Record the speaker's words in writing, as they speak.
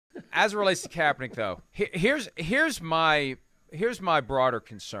as it relates to Kaepernick, though, here's my broader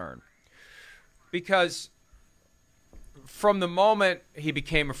concern, because from the moment he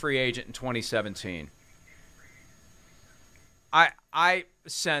became a free agent in 2017, I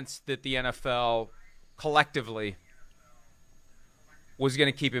sensed that the NFL collectively was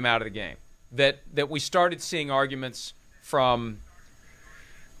going to keep him out of the game. That we started seeing arguments from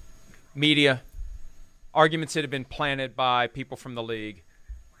media, arguments that have been planted by people from the league,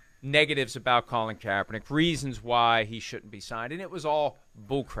 negatives about Colin Kaepernick, reasons why he shouldn't be signed, and it was all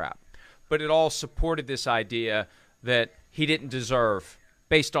bullcrap. But it all supported this idea that he didn't deserve,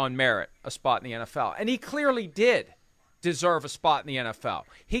 based on merit, a spot in the NFL. And he clearly did deserve a spot in the NFL.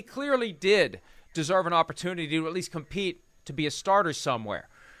 He clearly did deserve an opportunity to at least compete to be a starter somewhere.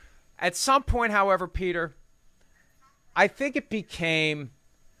 At some point, however, Peter, I think it became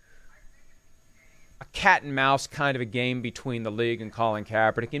a cat and mouse kind of a game between the league and Colin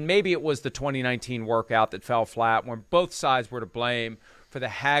Kaepernick. And maybe it was the 2019 workout that fell flat, when both sides were to blame for the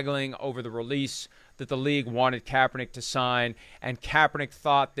haggling over the release that the league wanted Kaepernick to sign, and Kaepernick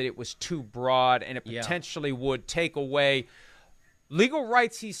thought that it was too broad and it potentially would take away legal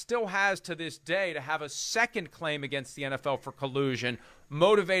rights he still has to this day to have a second claim against the NFL for collusion,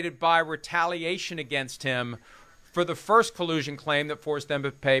 motivated by retaliation against him for the first collusion claim that forced them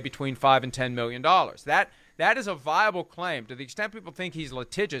to pay between $5 and $10 million. That is a viable claim. To the extent people think he's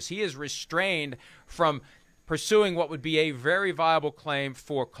litigious, he is restrained from pursuing what would be a very viable claim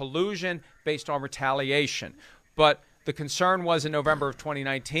for collusion based on retaliation. But the concern was in November of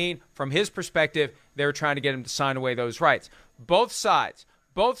 2019, from his perspective, they were trying to get him to sign away those rights. Both sides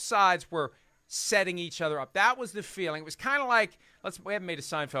were setting each other up. That was the feeling. It was kind of like, we haven't made a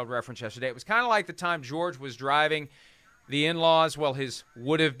Seinfeld reference yesterday. It was kind of like the time George was driving the in-laws, his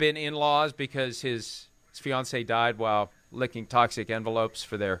would-have-been in-laws, because his fiancée died while licking toxic envelopes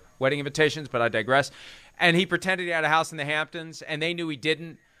for their wedding invitations, but I digress. And he pretended he had a house in the Hamptons, and they knew he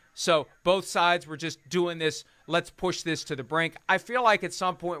didn't. So both sides were just doing this, let's push this to the brink. I feel like at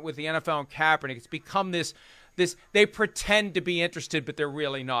some point with the NFL and Kaepernick, it's become this they pretend to be interested, but they're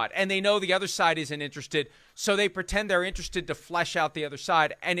really not. And they know the other side isn't interested, so they pretend they're interested to flesh out the other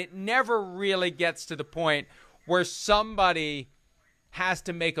side. And it never really gets to the point where somebody has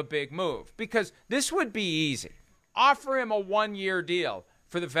to make a big move. Because this would be easy. Offer him a 1-year deal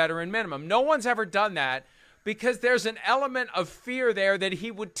for the veteran minimum. No one's ever done that, because there's an element of fear there that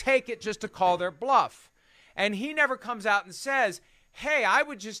he would take it just to call their bluff. And he never comes out and says, hey, I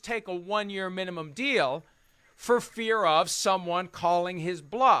would just take a 1-year minimum deal for fear of someone calling his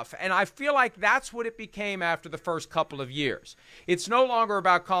bluff. And I feel like that's what it became after the first couple of years. It's no longer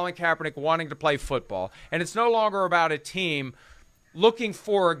about Colin Kaepernick wanting to play football, and it's no longer about a team looking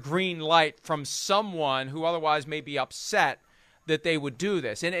for a green light from someone who otherwise may be upset that they would do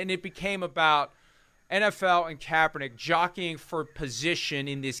this. And it became about NFL and Kaepernick jockeying for position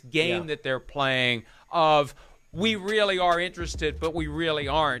in this game that they're playing of, we really are interested, but we really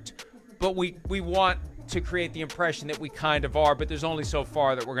aren't. But we want to create the impression that we kind of are, but there's only so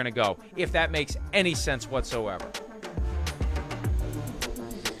far that we're going to go, if that makes any sense whatsoever.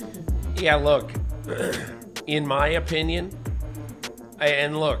 Yeah, look, in my opinion,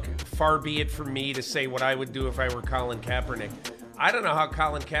 and look, far be it from me to say what I would do if I were Colin Kaepernick. I don't know how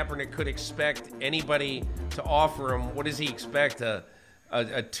Colin Kaepernick could expect anybody to offer him, what does he expect, a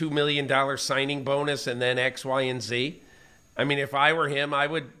 $2 million signing bonus and then X, Y, and Z? I mean, if I were him,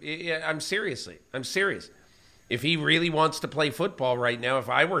 I'm serious. If he really wants to play football right now, if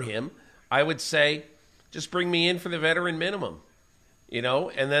I were him, I would say, just bring me in for the veteran minimum,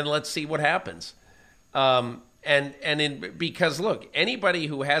 and then let's see what happens. Because look, anybody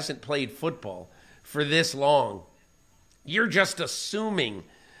who hasn't played football for this long, you're just assuming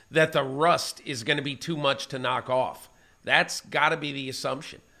that the rust is going to be too much to knock off. That's got to be the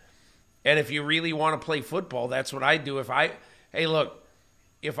assumption. And if you really want to play football, that's what I'd do. If I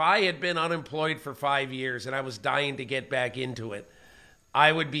had been unemployed for 5 years and I was dying to get back into it,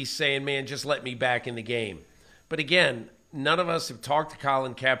 I would be saying, man, just let me back in the game. But again, none of us have talked to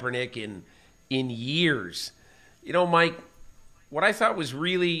Colin Kaepernick in years. Mike, what I thought was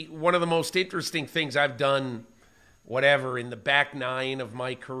really one of the most interesting things I've done, in the back nine of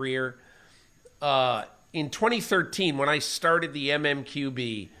my career, in 2013, when I started the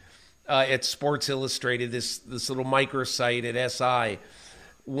MMQB, at Sports Illustrated, this little microsite at SI,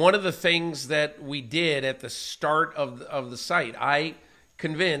 one of the things that we did at the start of the site, I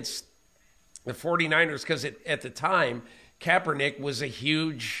convinced the 49ers, because at the time, Kaepernick was a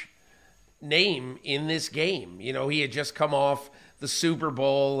huge name in this game. He had just come off the Super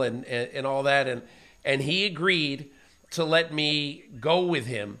Bowl and all that, and he agreed to let me go with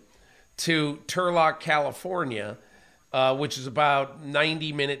him to Turlock, California, which is about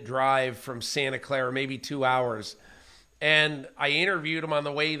 90-minute drive from Santa Clara, maybe 2 hours. And I interviewed him on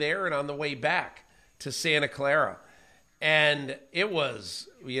the way there and on the way back to Santa Clara. And it was,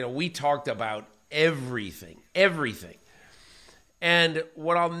 we talked about everything. And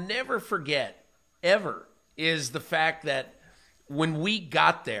what I'll never forget, ever, is the fact that when we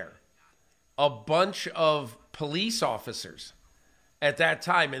got there, a bunch of police officers at that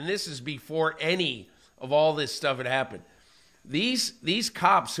time, and this is before any of all this stuff had happened, these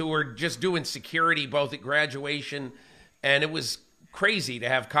cops who were just doing security both at graduation, and it was crazy to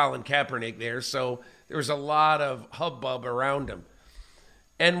have Colin Kaepernick there, so there was a lot of hubbub around him.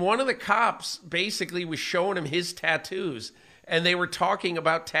 And one of the cops basically was showing him his tattoos, and they were talking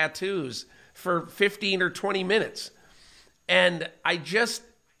about tattoos for 15 or 20 minutes. And I just,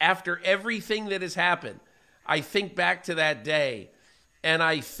 after everything that has happened, I think back to that day, and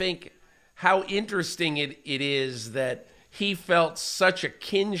I think how interesting it is that he felt such a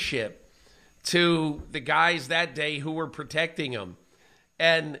kinship to the guys that day who were protecting him.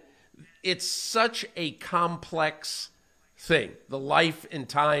 And it's such a complex thing, the life and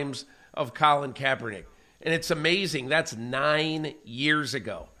times of Colin Kaepernick. And it's amazing. That's 9 years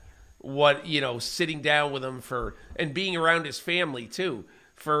ago. What, sitting down with him and being around his family too,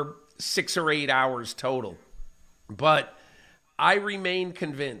 for 6 or 8 hours total. But I remain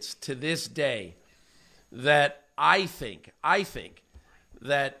convinced to this day that I think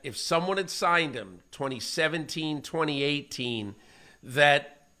that if someone had signed him 2017, 2018,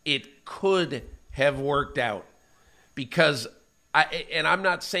 that it could have worked out. Because I'm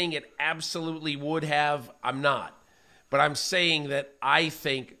not saying it absolutely would have, I'm not. But I'm saying that I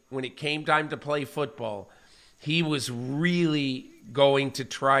think when it came time to play football, he was really going to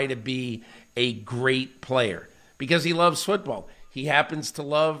try to be a great player because he loves football. He happens to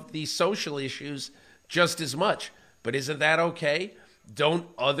love these social issues just as much. But isn't that okay? Don't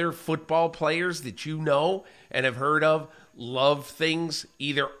other football players that you know and have heard of love things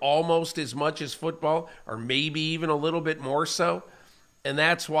either almost as much as football or maybe even a little bit more so? And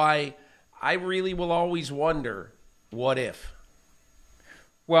that's why I really will always wonder, what if?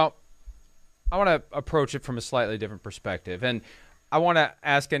 Well, I want to approach it from a slightly different perspective. And I want to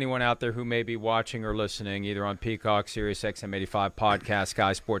ask anyone out there who may be watching or listening, either on Peacock, Sirius XM 85, Podcast,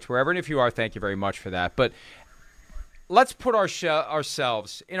 Sky Sports, wherever. And if you are, thank you very much for that. But let's put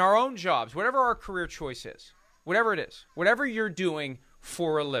ourselves in our own jobs, whatever our career choice is, whatever it is, whatever you're doing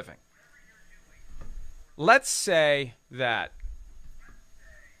for a living. Let's say that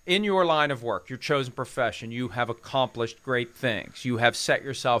in your line of work, your chosen profession, you have accomplished great things. You have set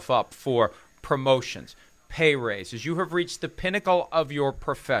yourself up for promotions, pay raises. You have reached the pinnacle of your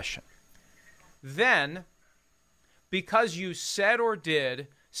profession. Then, because you said or did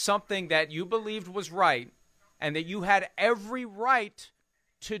something that you believed was right and that you had every right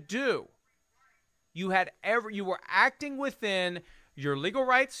to do, you were acting within your legal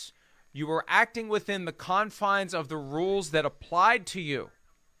rights. You were acting within the confines of the rules that applied to you.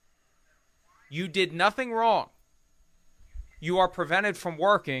 You did nothing wrong. You are prevented from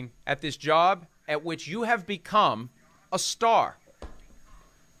working at this job at which you have become a star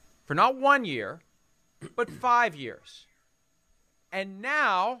for not 1 year, but 5 years. And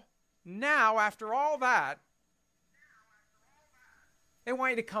now, after all that, they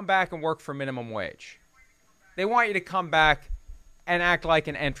want you to come back and work for minimum wage. They want you to come back and act like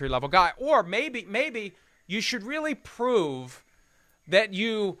an entry-level guy. Or maybe you should really prove that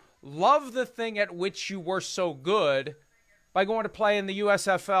you love the thing at which you were so good by going to play in the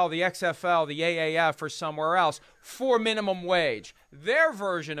USFL, the XFL, the AAF, or somewhere else for minimum wage. Their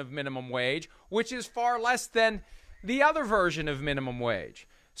version of minimum wage, which is far less than the other version of minimum wage.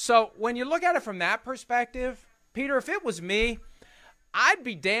 So when you look at it from that perspective, Peter, if it was me, I'd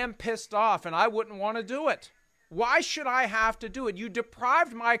be damn pissed off and I wouldn't want to do it. Why should I have to do it? You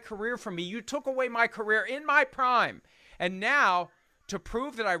deprived my career from me. You took away my career in my prime. And now, to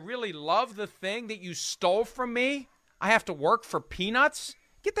prove that I really love the thing that you stole from me, I have to work for peanuts?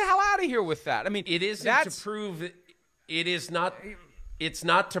 Get the hell out of here with that. I mean, it isn't to prove it is not. It's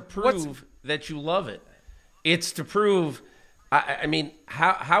not to prove that you love it. It's to prove. I mean,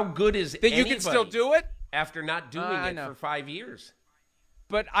 how good is that you can still do it after not doing it for 5 years?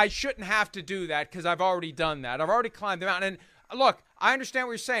 But I shouldn't have to do that because I've already done that. I've already climbed the mountain. And look, I understand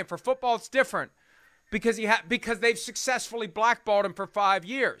what you're saying. For football, it's different because they've successfully blackballed him for 5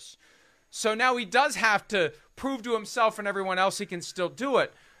 years. So now he does have to prove to himself and everyone else he can still do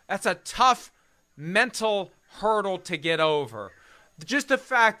it. That's a tough mental hurdle to get over. Just the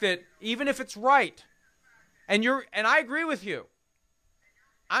fact that even if it's right, and I agree with you,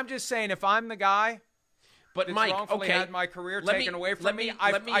 I'm just saying, if I'm the guy but that's Mike, wrongfully okay, had my career taken away from me,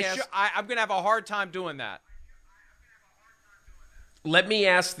 I'm going to have a hard time doing that. Let me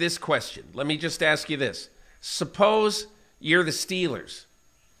ask this question. Let me just ask you this. Suppose you're the Steelers,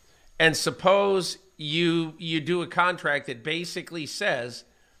 and suppose you do a contract that basically says,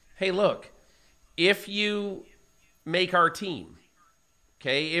 hey, look, if you make our team,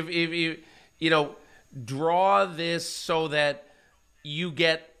 okay, if you draw this so that you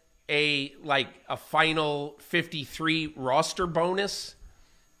get a final 53 roster bonus,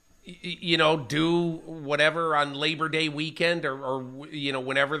 do whatever on Labor Day weekend or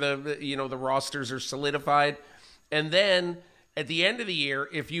whenever the rosters are solidified, and then at the end of the year,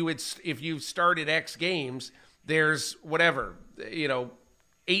 if you started X games, there's whatever $8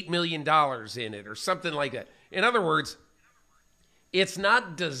 million in it or something like that. In other words, it's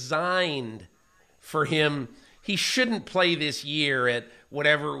not designed for him. He shouldn't play this year at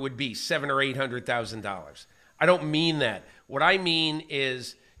whatever it would be, $700,000 or $800,000. I don't mean that. What I mean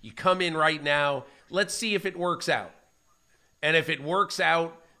is you come in right now, let's see if it works out. And if it works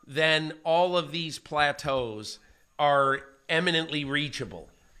out, then all of these plateaus are eminently reachable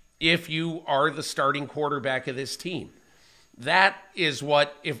if you are the starting quarterback of this team. That is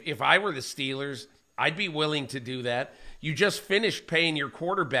what, if I were the Steelers, I'd be willing to do that. You just finished paying your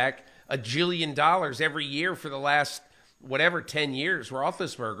quarterback $1 jillion every year for the last, 10 years,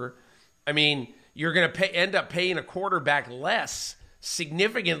 Roethlisberger. I mean, you're going to end up paying a quarterback less,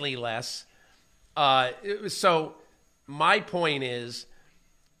 significantly less. So my point is,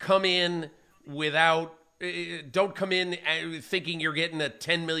 come in don't come in thinking you're getting a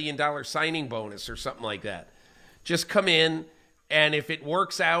 $10 million signing bonus or something like that. Just come in, and if it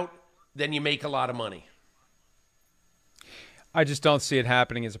works out, then you make a lot of money. I just don't see it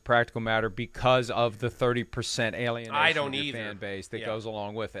happening as a practical matter because of the 30% alienation of your fan base that goes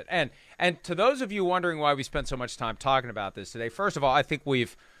along with it. And to those of you wondering why we spent so much time talking about this today, first of all, I think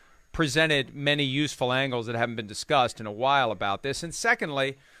we've presented many useful angles that haven't been discussed in a while about this. And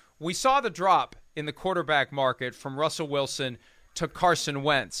secondly, we saw the drop in the quarterback market from Russell Wilson to Carson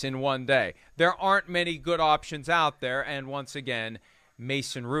Wentz in one day. There aren't many good options out there, and once again,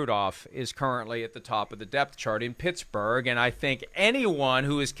 Mason Rudolph is currently at the top of the depth chart in Pittsburgh, and I think anyone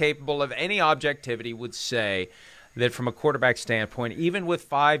who is capable of any objectivity would say that from a quarterback standpoint, even with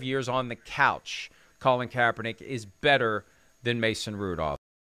 5 years on the couch, Colin Kaepernick is better than Mason Rudolph.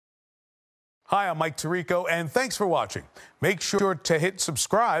 Hi, I'm Mike Tirico, and thanks for watching. Make sure to hit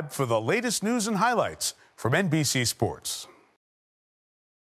subscribe for the latest news and highlights from NBC Sports.